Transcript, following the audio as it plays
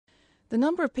The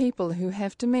number of people who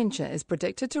have dementia is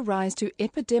predicted to rise to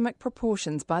epidemic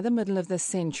proportions by the middle of this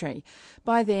century.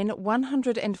 By then,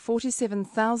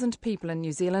 147,000 people in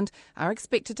New Zealand are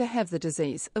expected to have the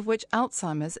disease, of which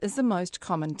Alzheimer's is the most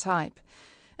common type.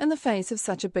 In the face of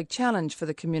such a big challenge for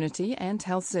the community and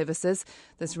health services,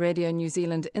 this Radio New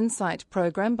Zealand Insight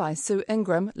programme by Sue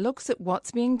Ingram looks at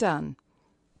what's being done.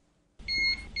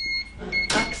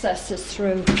 Access is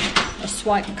through a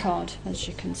swipe card, as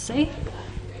you can see.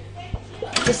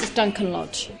 This is Duncan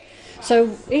Lodge.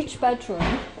 So each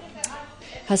bedroom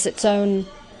has its own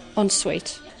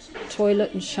ensuite,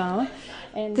 toilet and shower.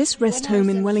 And this rest home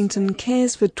in Wellington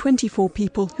cares for 24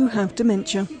 people who have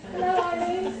dementia. Hello,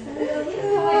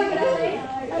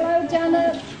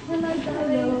 Janet.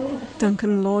 Hello.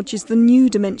 Duncan Lodge is the new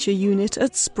dementia unit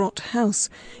at Sprott House.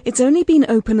 It's only been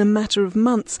open a matter of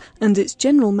months, and its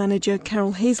general manager,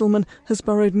 Carol Hazelman, has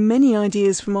borrowed many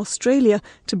ideas from Australia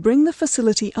to bring the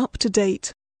facility up to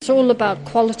date. It's all about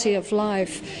quality of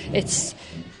life. It's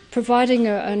providing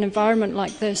an environment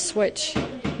like this which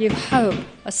you hope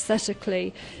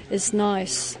aesthetically is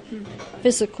nice,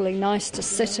 physically nice to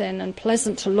sit in and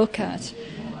pleasant to look at,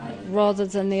 rather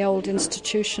than the old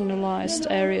institutionalised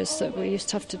areas that we used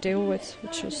to have to deal with,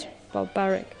 which was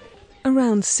barbaric.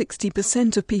 Around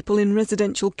 60% of people in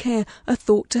residential care are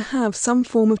thought to have some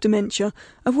form of dementia,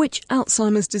 of which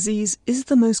Alzheimer's disease is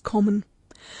the most common.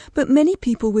 But many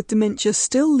people with dementia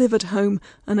still live at home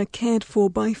and are cared for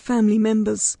by family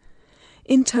members.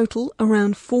 In total,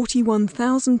 around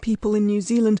 41,000 people in New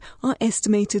Zealand are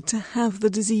estimated to have the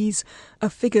disease, a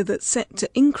figure that's set to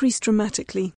increase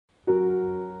dramatically.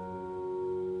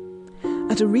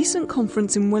 At a recent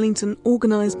conference in Wellington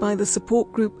organised by the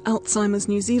support group Alzheimer's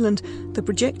New Zealand, the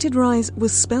projected rise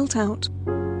was spelt out.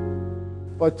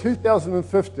 By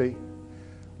 2050,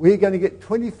 we're going to get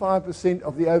 25%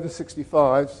 of the over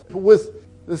 65s with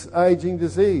this ageing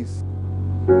disease.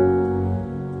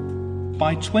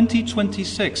 By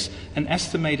 2026, an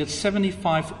estimated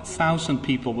 75,000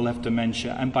 people will have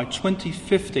dementia, and by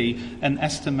 2050, an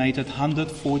estimated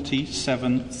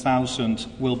 147,000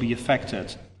 will be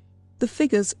affected. The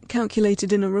figures,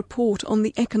 calculated in a report on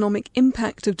the economic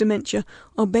impact of dementia,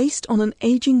 are based on an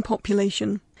ageing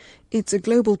population. It's a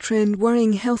global trend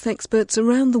worrying health experts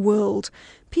around the world.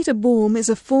 Peter Baum is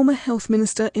a former health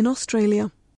minister in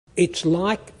Australia. It's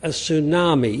like a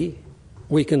tsunami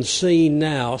we can see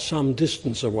now some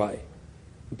distance away.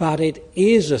 But it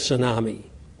is a tsunami,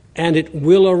 and it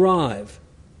will arrive.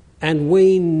 And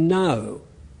we know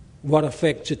what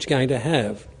effects it's going to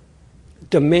have.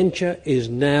 Dementia is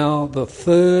now the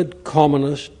third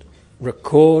commonest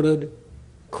recorded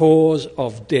cause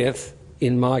of death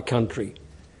in my country.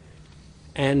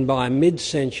 And by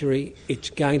mid-century,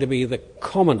 it's going to be the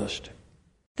commonest.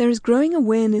 There is growing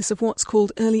awareness of what's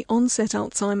called early onset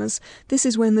Alzheimer's. This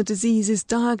is when the disease is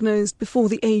diagnosed before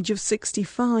the age of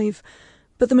 65.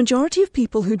 But the majority of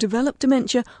people who develop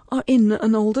dementia are in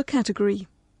an older category.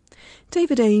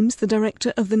 David Ames, the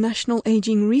director of the National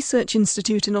Ageing Research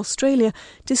Institute in Australia,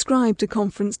 described to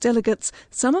conference delegates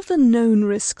some of the known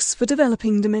risks for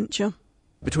developing dementia.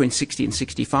 Between 60 and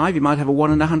 65, you might have a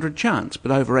 1 in 100 chance,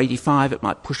 but over 85, it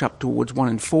might push up towards 1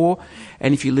 in 4,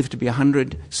 and if you live to be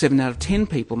 100, 7 out of 10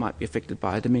 people might be affected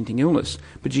by a dementing illness,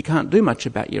 but you can't do much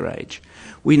about your age.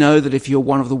 We know that if you're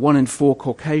one of the 1 in 4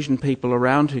 Caucasian people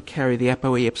around who carry the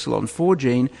ApoE epsilon 4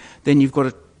 gene, then you've got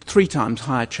a 3 times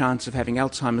higher chance of having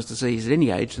Alzheimer's disease at any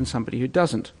age than somebody who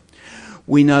doesn't.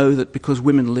 We know that because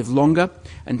women live longer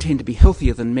and tend to be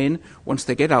healthier than men, once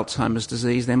they get Alzheimer's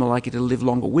disease, they're more likely to live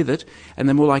longer with it, and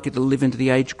they're more likely to live into the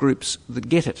age groups that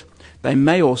get it. They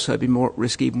may also be more at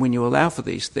risk even when you allow for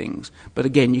these things. But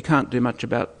again, you can't do much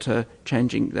about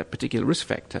changing that particular risk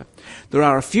factor. There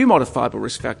are a few modifiable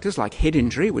risk factors like head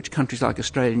injury, which countries like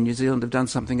Australia and New Zealand have done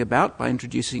something about by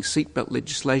introducing seatbelt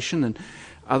legislation and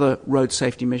other road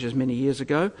safety measures many years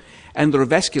ago. And there are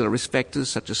vascular risk factors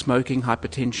such as smoking,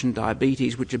 hypertension,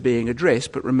 diabetes, which are being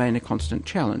addressed but remain a constant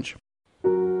challenge.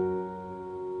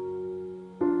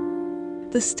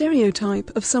 The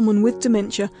stereotype of someone with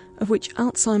dementia, of which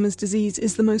Alzheimer's disease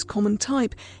is the most common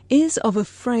type, is of a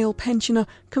frail pensioner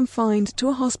confined to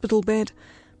a hospital bed.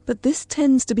 But this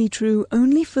tends to be true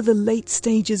only for the late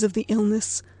stages of the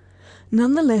illness.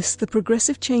 Nonetheless, the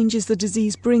progressive changes the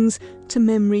disease brings to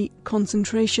memory,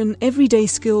 concentration, everyday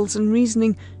skills and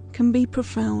reasoning can be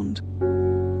profound.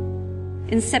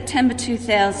 In September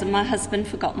 2000, my husband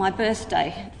forgot my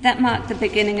birthday. That marked the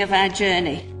beginning of our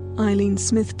journey. Eileen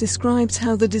Smith describes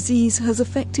how the disease has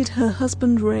affected her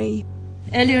husband Ray.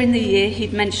 Earlier in the year,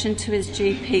 he'd mentioned to his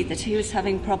GP that he was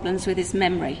having problems with his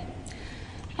memory.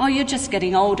 "Oh, you're just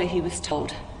getting older," he was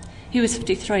told. He was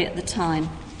 53 at the time.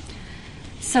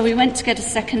 So we went to get a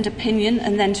second opinion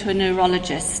and then to a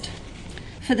neurologist.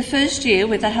 For the first year,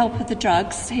 with the help of the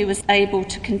drugs, he was able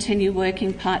to continue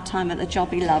working part-time at the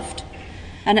job he loved.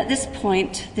 And at this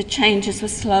point, the changes were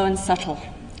slow and subtle.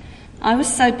 I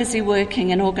was so busy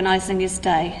working and organising his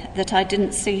day that I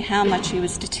didn't see how much he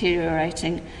was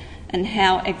deteriorating and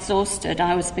how exhausted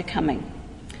I was becoming.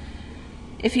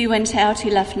 If he went out,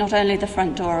 he left not only the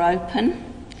front door open,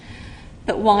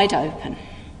 but wide open.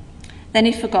 Then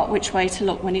he forgot which way to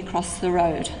look when he crossed the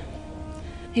road.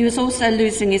 He was also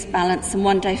losing his balance and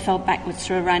one day fell backwards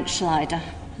through a ranch slider.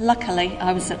 Luckily,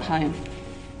 I was at home.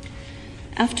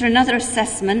 After another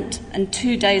assessment and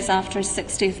 2 days after his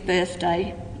 60th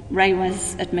birthday, Ray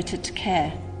was admitted to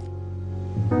care.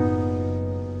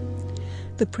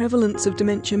 The prevalence of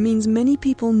dementia means many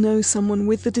people know someone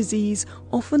with the disease,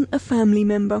 often a family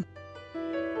member.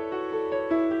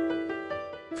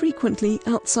 Frequently,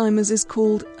 Alzheimer's is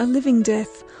called a living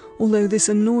death, although this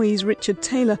annoys Richard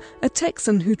Taylor, a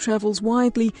Texan who travels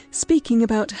widely, speaking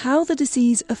about how the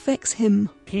disease affects him.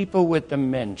 People with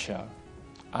dementia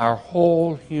are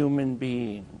whole human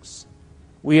beings.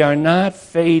 We are not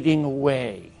fading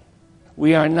away.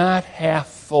 We are not half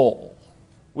full.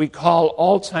 We call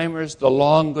Alzheimer's the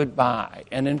long goodbye,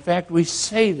 and in fact we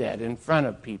say that in front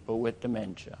of people with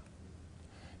dementia.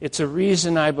 It's a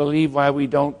reason, I believe, why we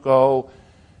don't go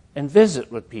and visit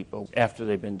with people after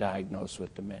they've been diagnosed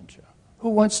with dementia. Who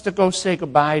wants to go say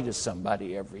goodbye to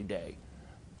somebody every day?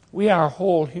 We are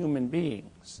whole human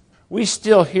beings. We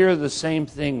still hear the same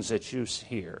things that you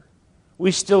hear.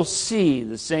 We still see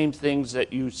the same things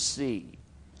that you see.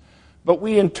 But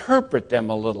we interpret them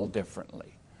a little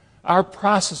differently. Our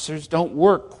processors don't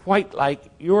work quite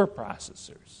like your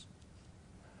processors.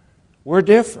 We're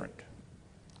different.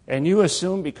 And you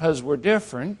assume because we're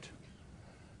different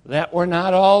that we're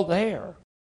not all there.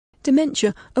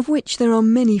 Dementia, of which there are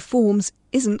many forms,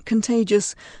 isn't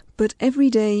contagious, but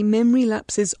everyday memory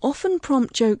lapses often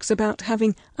prompt jokes about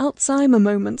having Alzheimer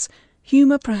moments,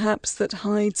 humour perhaps that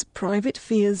hides private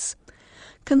fears.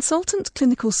 Consultant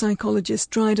clinical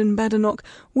psychologist Dryden Badenoch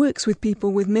works with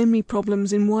people with memory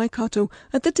problems in Waikato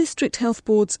at the District Health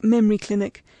Board's Memory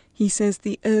Clinic. He says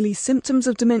the early symptoms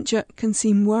of dementia can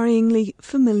seem worryingly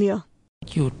familiar.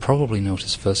 You would probably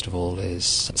notice, first of all,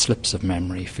 is slips of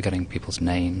memory, forgetting people's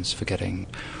names, forgetting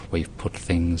where you've put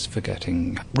things,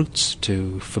 forgetting routes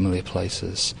to familiar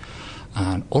places.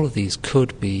 And all of these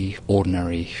could be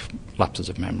ordinary lapses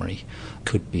of memory,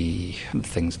 could be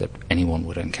things that anyone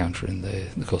would encounter in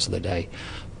the course of the day.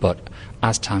 But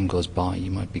as time goes by, you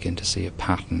might begin to see a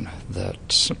pattern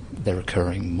that they're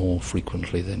occurring more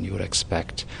frequently than you would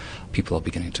expect. People are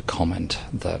beginning to comment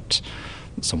that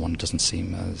someone doesn't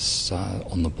seem as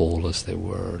on the ball as they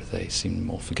were, they seem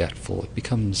more forgetful. It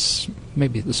becomes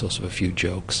maybe the source of a few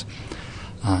jokes.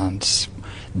 And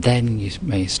then you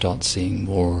may start seeing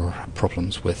more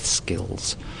problems with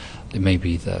skills. It may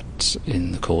be that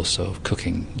in the course of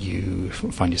cooking you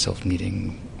find yourself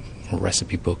needing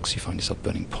recipe books, you find yourself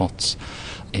burning pots.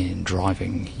 In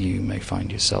driving you may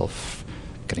find yourself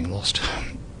getting lost,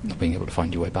 not being able to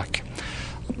find your way back.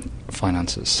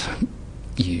 Finances.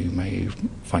 You may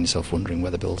find yourself wondering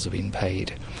whether bills have been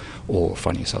paid, or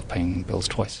find yourself paying bills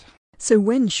twice. So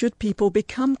when should people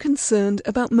become concerned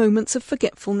about moments of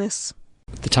forgetfulness?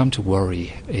 The time to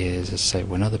worry is, as I say,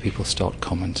 when other people start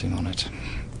commenting on it.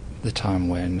 The time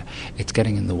when it's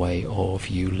getting in the way of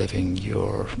you living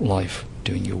your life,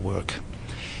 doing your work.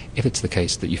 If it's the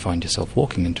case that you find yourself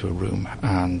walking into a room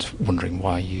and wondering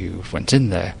why you went in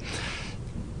there,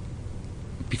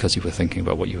 because you were thinking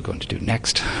about what you were going to do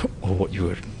next or what you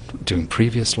were doing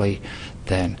previously,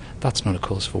 then that's not a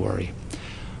cause for worry.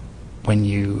 When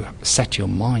you set your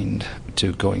mind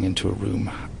to going into a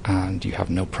room and you have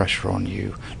no pressure on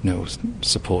you, no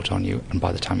support on you, and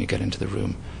by the time you get into the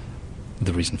room,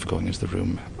 the reason for going into the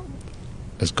room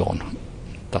is gone,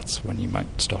 that's when you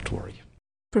might start to worry.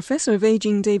 Professor of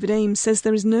Ageing David Ames says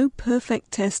there is no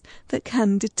perfect test that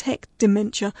can detect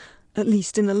dementia, at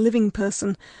least in a living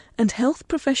person, and health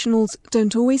professionals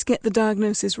don't always get the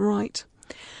diagnosis right.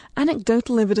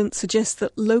 Anecdotal evidence suggests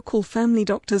that local family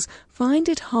doctors find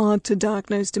it hard to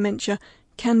diagnose dementia,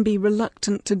 can be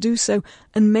reluctant to do so,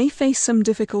 and may face some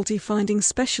difficulty finding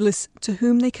specialists to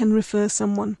whom they can refer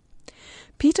someone.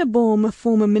 Peter Baum, a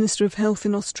former Minister of Health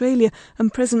in Australia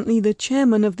and presently the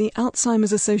chairman of the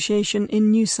Alzheimer's Association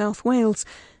in New South Wales,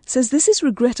 says this is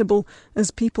regrettable as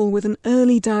people with an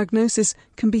early diagnosis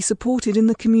can be supported in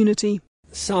the community.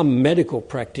 Some medical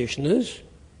practitioners,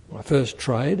 my first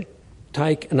trade,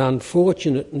 take an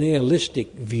unfortunate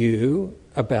nihilistic view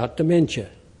about dementia.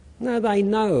 Now, they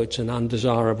know it's an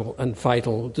undesirable and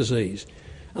fatal disease,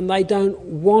 and they don't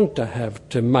want to have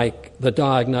to make the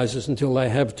diagnosis until they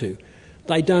have to.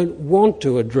 They don't want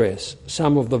to address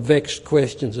some of the vexed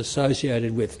questions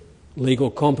associated with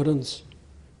legal competence,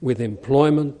 with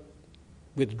employment,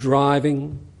 with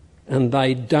driving, and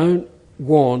they don't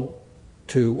want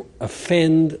to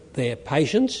offend their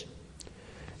patients.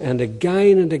 And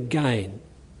again,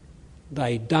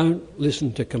 they don't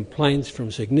listen to complaints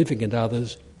from significant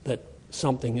others that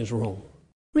something is wrong.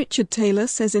 Richard Taylor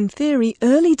says in theory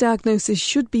early diagnosis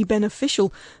should be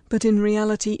beneficial, but in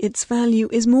reality its value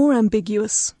is more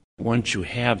ambiguous. Once you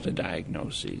have the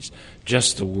diagnoses,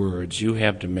 just the words, you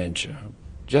have dementia,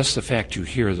 just the fact you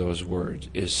hear those words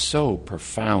is so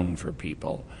profound for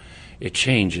people. It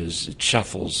changes, it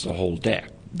shuffles the whole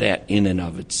deck, that in and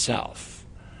of itself.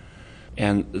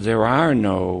 And there are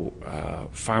no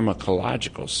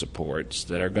pharmacological supports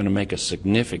that are going to make a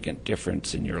significant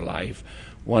difference in your life,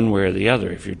 one way or the other,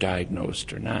 if you're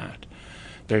diagnosed or not.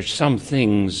 There's some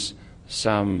things,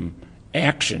 some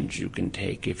actions you can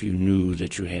take if you knew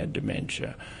that you had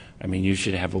dementia. I mean, you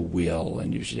should have a will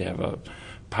and you should have a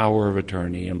power of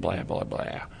attorney and blah, blah,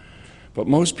 blah. But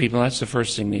most people, that's the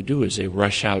first thing they do, is they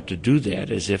rush out to do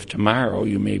that as if tomorrow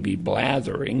you may be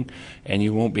blathering and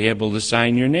you won't be able to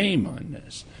sign your name on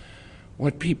this.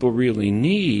 What people really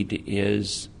need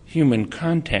is human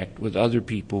contact with other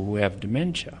people who have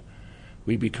dementia.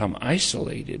 We become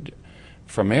isolated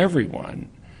from everyone,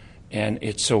 and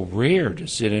it's so rare to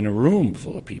sit in a room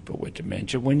full of people with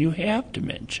dementia when you have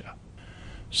dementia.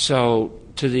 So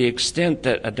to the extent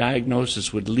that a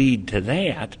diagnosis would lead to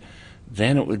that,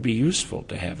 then it would be useful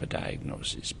to have a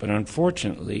diagnosis. But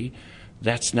unfortunately,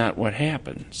 that's not what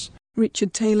happens.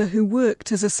 Richard Taylor, who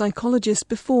worked as a psychologist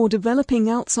before developing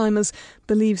Alzheimer's,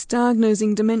 believes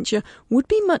diagnosing dementia would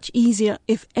be much easier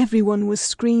if everyone was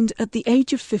screened at the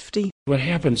age of 50. What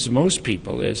happens to most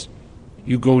people is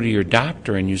you go to your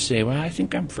doctor and you say, well, I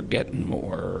think I'm forgetting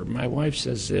more, or my wife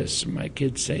says this, or my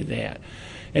kids say that.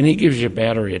 And he gives you a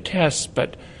battery of tests,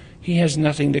 but he has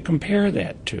nothing to compare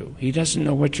that to. He doesn't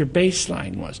know what your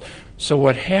baseline was. So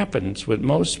what happens with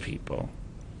most people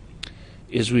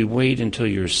is we wait until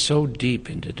you're so deep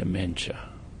into dementia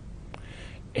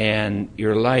and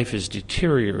your life is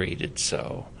deteriorated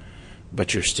so,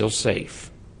 but you're still safe.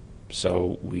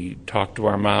 So we talk to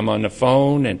our mom on the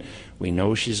phone and we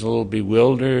know she's a little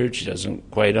bewildered, she doesn't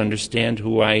quite understand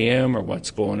who I am or what's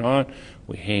going on.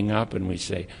 We hang up and we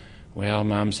say, well,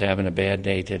 Mom's having a bad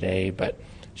day today, but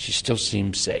she still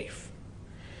seems safe.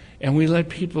 And we let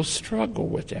people struggle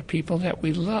with that. People that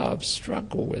we love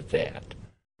struggle with that.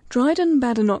 Dryden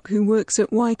Badenoch, who works at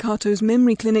Waikato's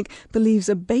memory clinic, believes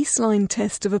a baseline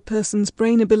test of a person's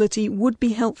brain ability would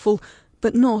be helpful,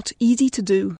 but not easy to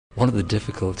do. One of the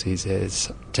difficulties is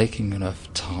taking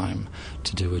enough time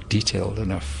to do a detailed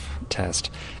enough test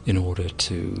in order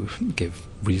to give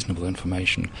reasonable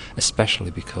information,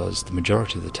 especially because the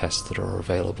majority of the tests that are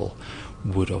available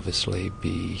would obviously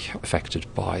be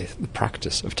affected by the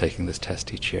practice of taking this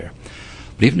test each year.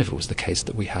 But even if it was the case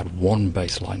that we had one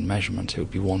baseline measurement, it would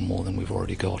be one more than we've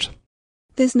already got.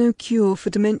 There's no cure for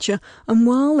dementia, and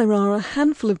while there are a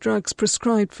handful of drugs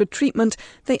prescribed for treatment,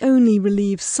 they only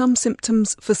relieve some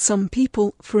symptoms for some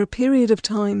people for a period of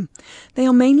time. They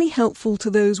are mainly helpful to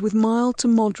those with mild to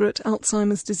moderate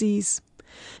Alzheimer's disease.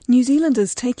 New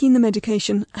Zealanders taking the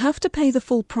medication have to pay the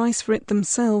full price for it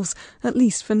themselves, at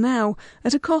least for now,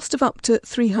 at a cost of up to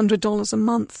 $300 a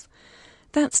month.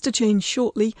 That's to change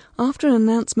shortly after an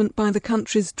announcement by the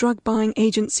country's drug buying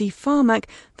agency Pharmac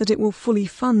that it will fully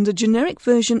fund a generic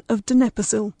version of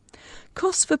Donepezil.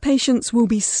 Costs for patients will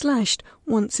be slashed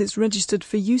once it's registered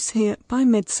for use here by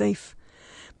MedSafe.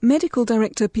 Medical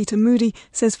Director Peter Moody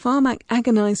says Pharmac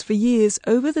agonised for years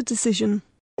over the decision.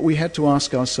 We had to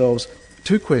ask ourselves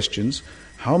two questions.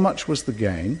 How much was the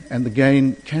gain? And the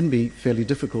gain can be fairly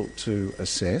difficult to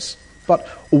assess. But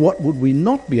what would we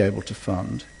not be able to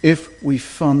fund if we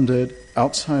funded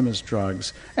Alzheimer's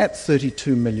drugs at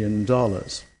 $32 million?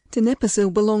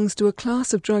 Donepezil belongs to a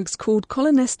class of drugs called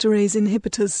cholinesterase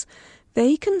inhibitors.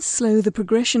 They can slow the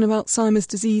progression of Alzheimer's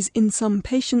disease in some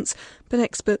patients, but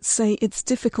experts say it's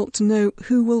difficult to know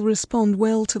who will respond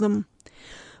well to them.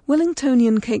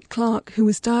 Wellingtonian Kate Clark, who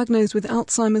was diagnosed with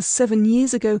Alzheimer's 7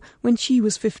 years ago when she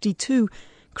was 52,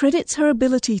 credits her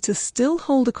ability to still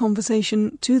hold a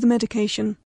conversation to the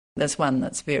medication. There's one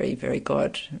that's very, very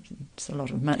good. It's a lot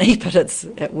of money, but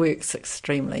it works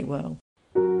extremely well.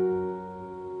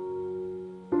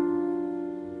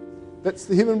 That's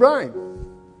the human brain.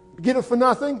 You get it for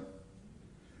nothing.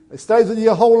 It stays with you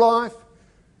your whole life.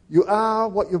 You are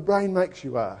what your brain makes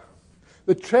you are.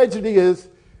 The tragedy is,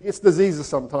 it's diseases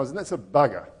sometimes, and that's a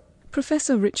bugger.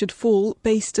 Professor Richard Fall,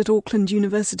 based at Auckland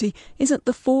University, is at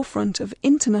the forefront of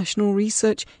international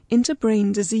research into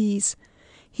brain disease.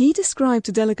 He described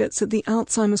to delegates at the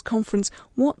Alzheimer's conference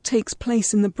what takes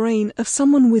place in the brain of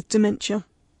someone with dementia.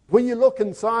 When you look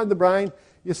inside the brain,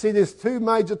 you see there's two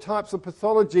major types of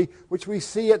pathology which we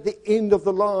see at the end of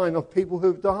the line of people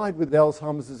who've died with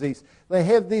Alzheimer's disease. They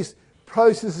have these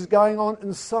processes going on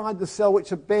inside the cell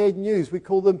which are bad news. We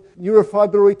call them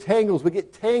neurofibrillary tangles. We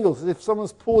get tangles as if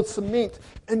someone's poured cement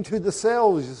into the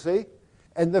cells, you see.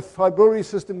 And the fibrillary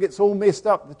system gets all messed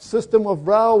up. The system of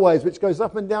railways which goes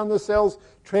up and down the cells,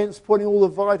 transporting all the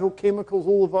vital chemicals,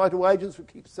 all the vital agents which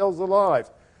keep cells alive.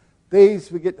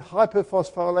 These, we get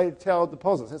hyperphosphorylated tau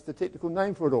deposits. That's the technical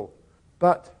name for it all.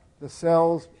 But the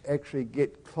cells actually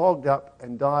get clogged up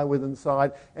and die within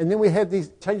inside. And then we have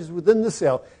these changes within the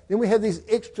cell. Then we have these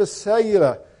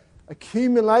extracellular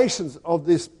accumulations of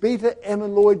this beta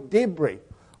amyloid debris.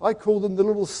 I call them the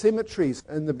little cemeteries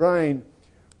in the brain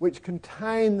which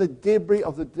contain the debris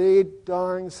of the dead,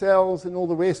 dying cells and all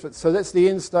the rest of it. So that's the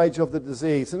end stage of the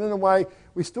disease. And in a way,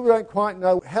 we still don't quite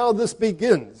know how this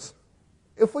begins.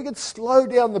 If we could slow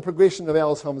down the progression of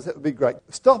Alzheimer's, that would be great.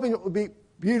 Stopping it would be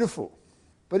beautiful.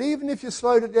 But even if you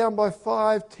slowed it down by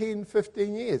 5, 10,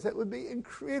 15 years, that would be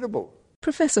incredible.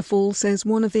 Professor Fall says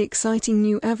one of the exciting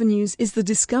new avenues is the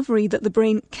discovery that the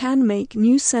brain can make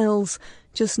new cells,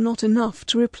 just not enough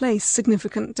to replace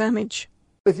significant damage.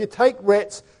 If you take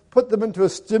rats, put them into a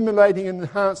stimulating and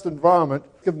enhanced environment,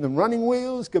 give them running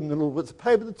wheels, give them little bits of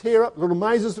paper to tear up, little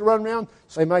mazes to run around,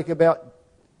 so they make about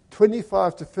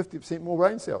 25 to 50% more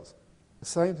brain cells. The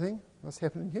same thing must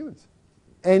happen in humans.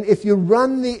 And if you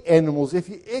run the animals, if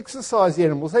you exercise the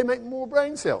animals, they make more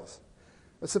brain cells.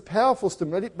 It's a powerful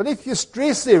stimulant. But if you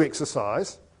stress their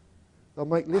exercise, they'll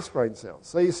make less brain cells.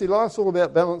 So you see, life's all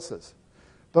about balances.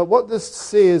 But what this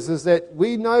says is that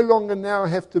we no longer now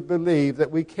have to believe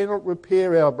that we cannot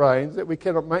repair our brains, that we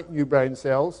cannot make new brain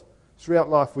cells. Throughout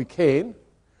life we can.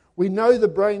 We know the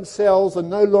brain cells are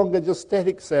no longer just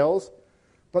static cells,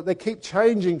 but they keep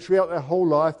changing throughout their whole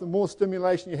life. The more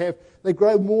stimulation you have, they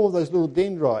grow more of those little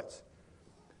dendrites.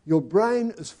 Your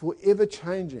brain is forever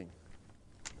changing.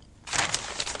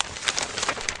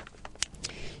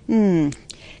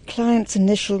 Client's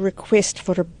initial request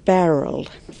for a barrel.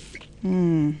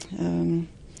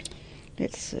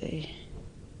 Let's see.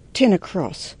 10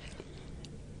 across.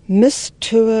 Miss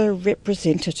Tour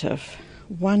representative.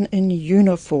 One in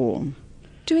uniform.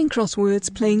 Doing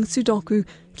crosswords, playing Sudoku,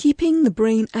 keeping the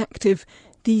brain active.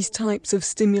 These types of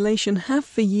stimulation have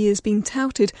for years been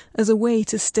touted as a way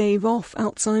to stave off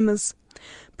Alzheimer's.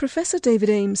 Professor David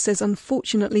Ames says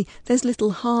unfortunately there's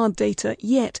little hard data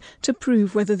yet to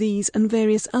prove whether these and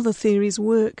various other theories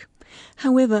work.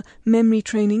 However, memory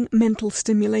training, mental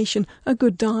stimulation, a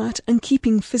good diet and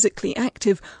keeping physically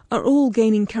active are all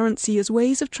gaining currency as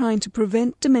ways of trying to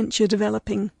prevent dementia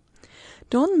developing.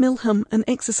 Don Milham, an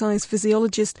exercise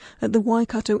physiologist at the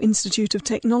Waikato Institute of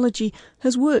Technology,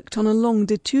 has worked on a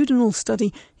longitudinal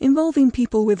study involving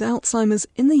people with Alzheimer's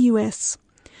in the US.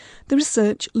 The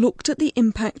research looked at the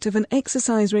impact of an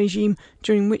exercise regime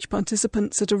during which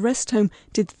participants at a rest home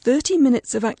did 30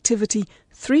 minutes of activity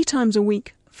 3 times a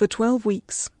week for 12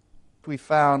 weeks. We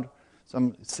found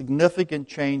some significant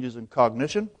changes in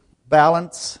cognition.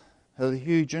 Balance had a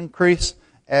huge increase,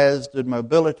 as did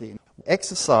mobility.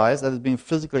 Exercise that has been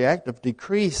physically active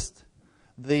decreased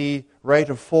the rate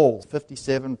of fall,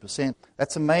 57%.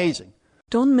 That's amazing.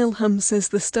 Don Milham says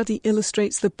the study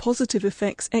illustrates the positive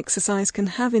effects exercise can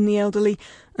have in the elderly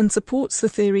and supports the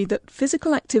theory that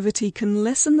physical activity can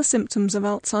lessen the symptoms of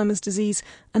Alzheimer's disease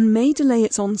and may delay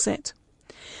its onset.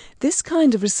 This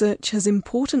kind of research has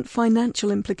important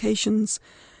financial implications.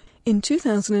 In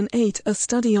 2008, a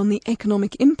study on the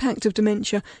economic impact of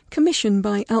dementia, commissioned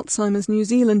by Alzheimer's New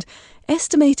Zealand,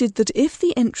 estimated that if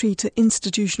the entry to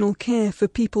institutional care for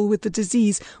people with the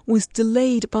disease was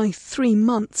delayed by 3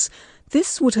 months,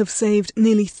 this would have saved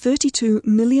nearly $32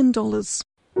 million.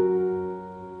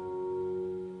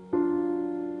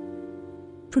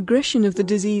 Progression of the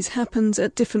disease happens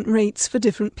at different rates for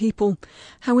different people.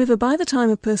 However, by the time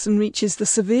a person reaches the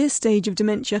severe stage of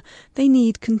dementia, they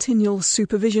need continual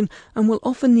supervision and will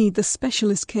often need the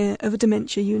specialist care of a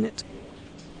dementia unit.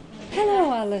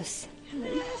 Hello, Alice.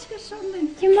 Hello.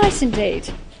 You might indeed.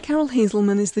 Carol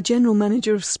Hazelman is the general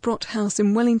manager of Sprott House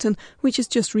in Wellington, which has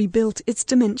just rebuilt its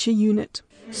dementia unit.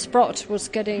 Sprott was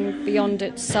getting beyond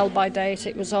its sell-by date.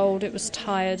 It was old, it was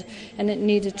tired, and it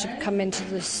needed to come into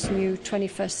this new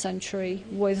 21st century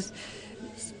with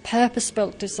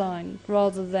purpose-built design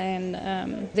rather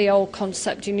than the old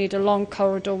concept. You need a long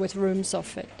corridor with rooms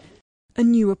off it. A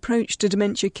new approach to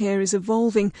dementia care is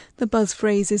evolving. The buzz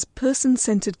phrase is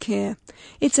person-centred care.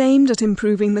 It's aimed at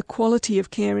improving the quality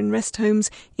of care in rest homes,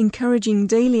 encouraging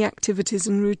daily activities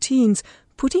and routines,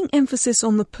 putting emphasis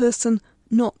on the person,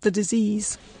 not the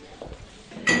disease.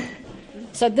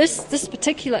 So this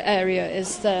particular area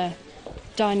is the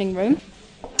dining room.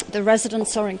 The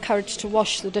residents are encouraged to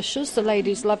wash the dishes. The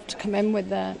ladies love to come in with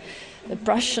the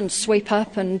brush and sweep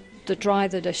up and to dry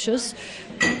the dishes.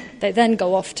 They then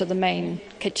go off to the main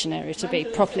kitchen area to be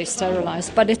properly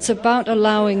sterilised. But it's about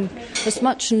allowing as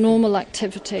much normal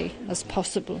activity as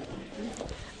possible.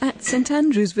 At St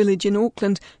Andrew's Village in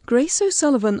Auckland, Grace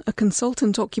O'Sullivan, a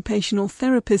consultant occupational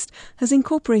therapist, has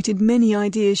incorporated many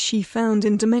ideas she found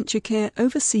in dementia care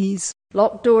overseas.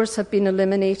 Locked doors have been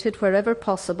eliminated wherever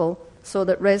possible so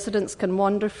that residents can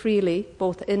wander freely,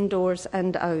 both indoors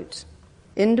and out.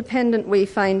 Independent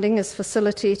wayfinding is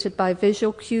facilitated by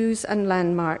visual cues and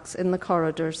landmarks in the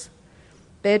corridors.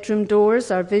 Bedroom doors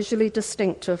are visually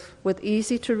distinctive with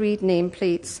easy-to-read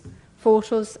nameplates,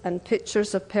 photos and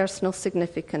pictures of personal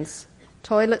significance.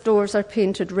 Toilet doors are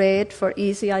painted red for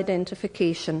easy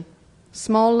identification.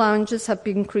 Small lounges have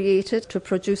been created to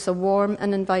produce a warm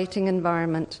and inviting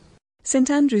environment.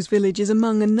 St Andrew's Village is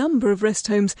among a number of rest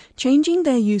homes changing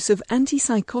their use of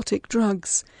antipsychotic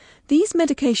drugs. These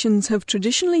medications have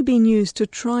traditionally been used to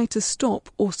try to stop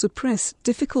or suppress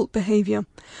difficult behaviour,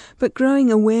 but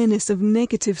growing awareness of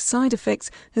negative side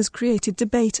effects has created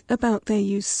debate about their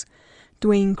use.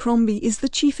 Dwayne Crombie is the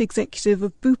chief executive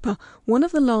of Bupa, one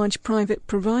of the large private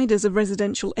providers of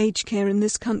residential aged care in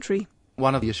this country.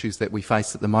 One of the issues that we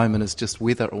face at the moment is just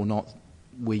whether or not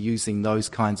we're using those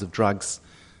kinds of drugs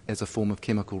as a form of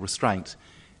chemical restraint.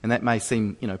 And that may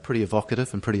seem, pretty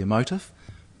evocative and pretty emotive,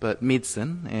 but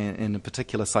medicine, and in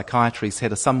particular psychiatry, has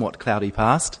had a somewhat cloudy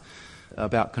past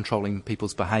about controlling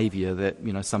people's behaviour that,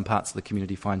 some parts of the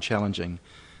community find challenging.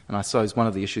 And I suppose one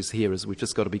of the issues here is we've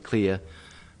just got to be clear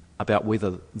about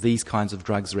whether these kinds of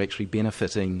drugs are actually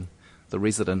benefiting the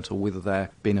resident or whether they're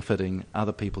benefiting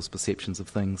other people's perceptions of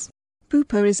things.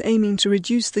 Bupa is aiming to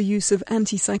reduce the use of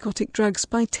antipsychotic drugs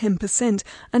by 10%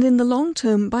 and in the long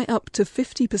term by up to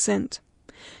 50%.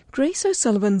 Grace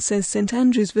O'Sullivan says St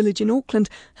Andrew's Village in Auckland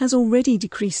has already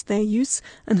decreased their use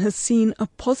and has seen a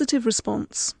positive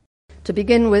response. To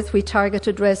begin with, we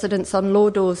targeted residents on low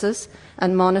doses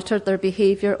and monitored their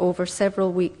behaviour over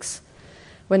several weeks.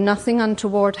 When nothing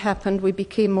untoward happened, we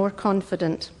became more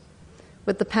confident.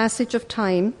 With the passage of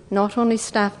time, not only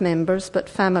staff members but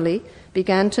family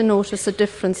began to notice a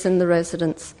difference in the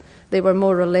residents. They were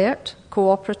more alert,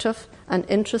 cooperative and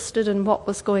interested in what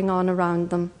was going on around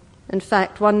them. In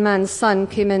fact, one man's son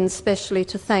came in specially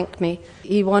to thank me.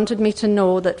 He wanted me to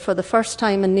know that for the first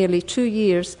time in nearly 2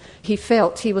 years, he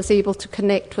felt he was able to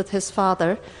connect with his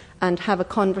father and have a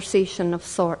conversation of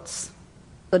sorts.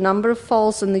 The number of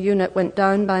falls in the unit went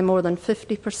down by more than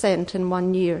 50% in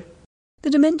 1 year. The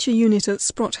dementia unit at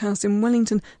Sprott House in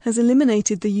Wellington has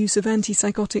eliminated the use of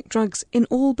antipsychotic drugs in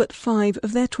all but 5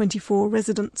 of their 24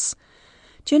 residents.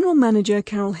 General Manager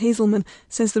Carol Hazelman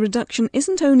says the reduction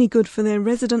isn't only good for their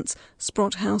residents,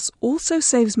 Sprott House also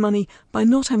saves money by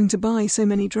not having to buy so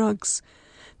many drugs.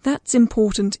 That's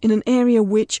important in an area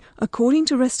which, according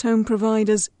to rest home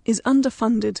providers, is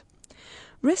underfunded.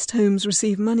 Rest homes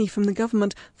receive money from the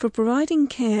government for providing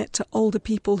care to older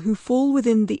people who fall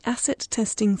within the asset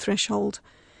testing threshold.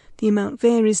 The amount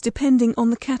varies depending on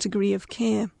the category of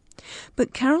care.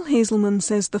 But Carol Hazelman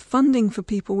says the funding for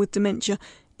people with dementia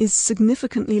is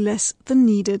significantly less than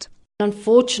needed.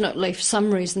 Unfortunately, for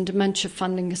some reason, dementia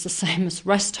funding is the same as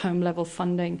rest home level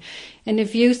funding. And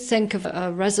if you think of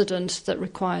a resident that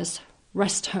requires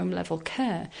rest home level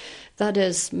care, that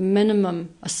is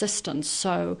minimum assistance.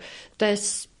 So they're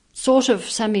sort of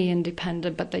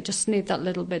semi-independent, but they just need that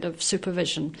little bit of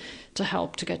supervision to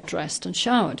help to get dressed and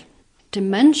showered.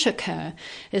 Dementia care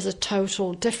is a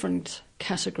total different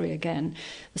category again.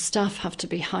 The staff have to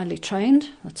be highly trained.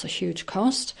 That's a huge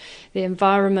cost. The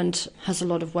environment has a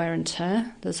lot of wear and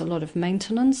tear. There's a lot of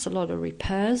maintenance, a lot of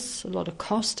repairs, a lot of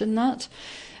cost in that,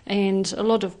 and a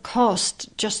lot of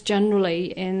cost just generally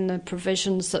in the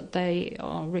provisions that they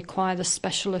require the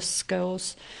specialist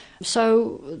skills.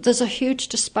 So there's a huge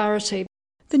disparity.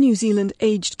 The New Zealand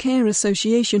Aged Care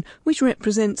Association, which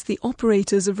represents the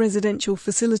operators of residential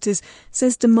facilities,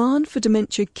 says demand for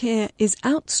dementia care is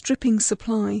outstripping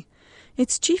supply.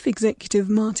 Its chief executive,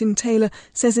 Martin Taylor,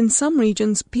 says in some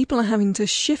regions people are having to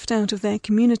shift out of their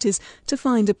communities to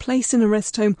find a place in a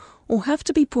rest home or have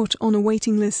to be put on a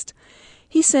waiting list.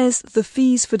 He says the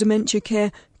fees for dementia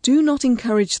care do not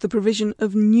encourage the provision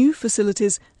of new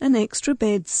facilities and extra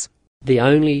beds. The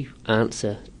only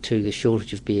answer to the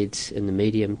shortage of beds in the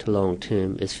medium to long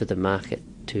term is for the market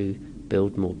to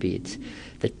build more beds.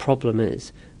 The problem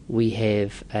is we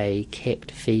have a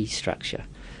capped fee structure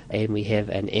and we have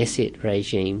an asset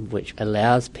regime which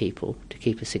allows people to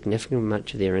keep a significant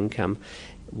amount of their income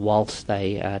whilst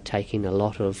they are taking a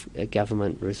lot of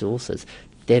government resources.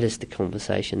 That is the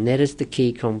conversation. That is the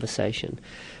key conversation.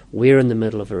 We're in the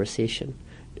middle of a recession.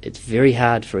 It's very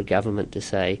hard for a government to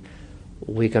say,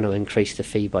 we're going to increase the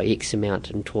fee by X amount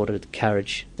in order to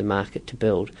encourage the market to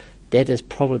build. That is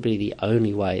probably the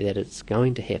only way that it's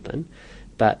going to happen.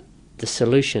 But the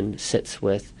solution sits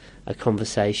with a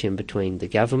conversation between the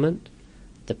government,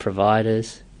 the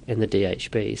providers and the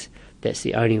DHBs. That's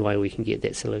the only way we can get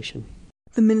that solution.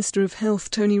 The Minister of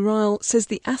Health, Tony Ryall, says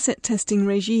the asset testing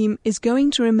regime is going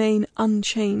to remain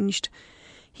unchanged.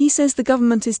 He says the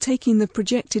government is taking the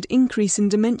projected increase in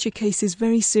dementia cases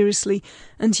very seriously,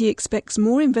 and he expects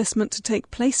more investment to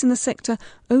take place in the sector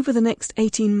over the next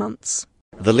 18 months.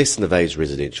 The lesson of aged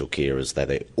residential care is that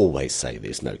they always say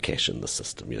there's no cash in the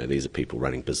system. You know, these are people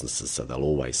running businesses, so they'll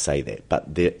always say that.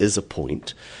 But there is a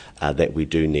point that we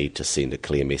do need to send a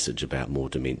clear message about more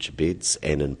dementia beds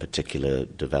and in particular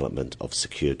development of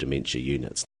secure dementia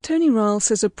units. Tony Ryall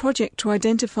says a project to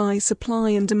identify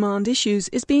supply and demand issues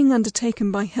is being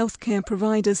undertaken by healthcare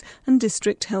providers and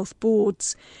district health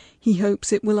boards. He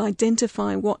hopes it will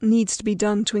identify what needs to be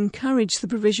done to encourage the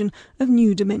provision of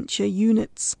new dementia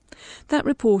units. That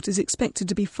report is expected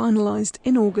to be finalised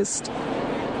in August.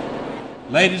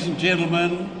 Ladies and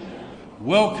gentlemen,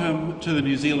 welcome to the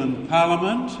New Zealand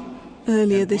Parliament.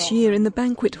 Earlier this year in the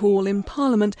banquet hall in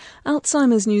Parliament,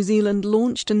 Alzheimer's New Zealand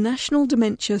launched a national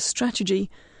dementia strategy.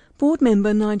 Board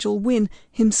member Nigel Wynne,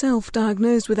 himself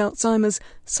diagnosed with Alzheimer's,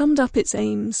 summed up its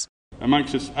aims.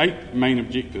 Amongst its 8 main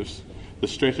objectives, the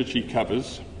strategy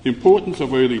covers the importance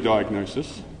of early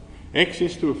diagnosis,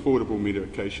 access to affordable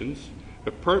medications,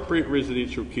 appropriate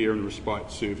residential care and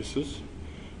respite services,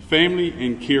 family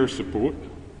and carer support,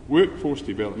 workforce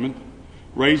development,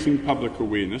 raising public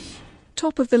awareness.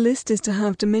 Top of the list is to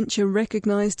have dementia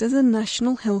recognised as a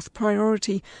national health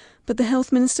priority, but the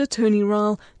Health Minister, Tony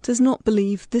Ryall, does not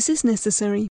believe this is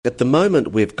necessary. At the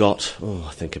moment we've got,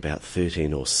 I think about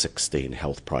 13 or 16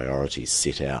 health priorities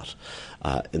set out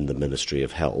in the Ministry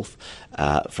of Health.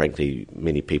 Frankly,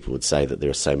 many people would say that there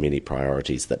are so many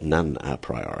priorities that none are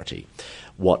priority.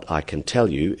 What I can tell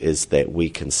you is that we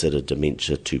consider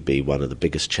dementia to be one of the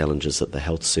biggest challenges that the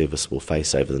health service will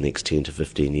face over the next 10 to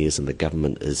 15 years, and the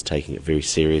government is taking it very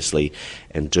seriously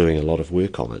and doing a lot of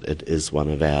work on it. It is one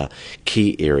of our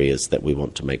key areas that we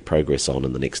want to make progress on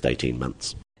in the next 18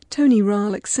 months. Tony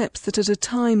Ryall accepts that at a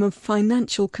time of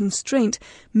financial constraint,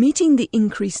 meeting the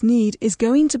increased need is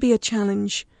going to be a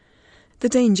challenge. The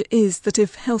danger is that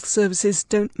if health services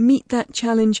don't meet that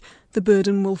challenge, the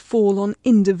burden will fall on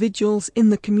individuals in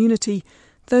the community,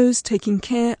 those taking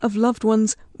care of loved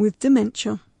ones with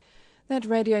dementia. That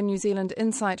Radio New Zealand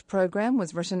Insight programme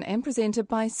was written and presented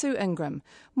by Sue Ingram.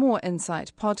 More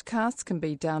Insight podcasts can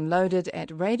be downloaded at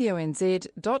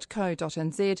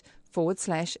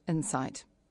radionz.co.nz/insight.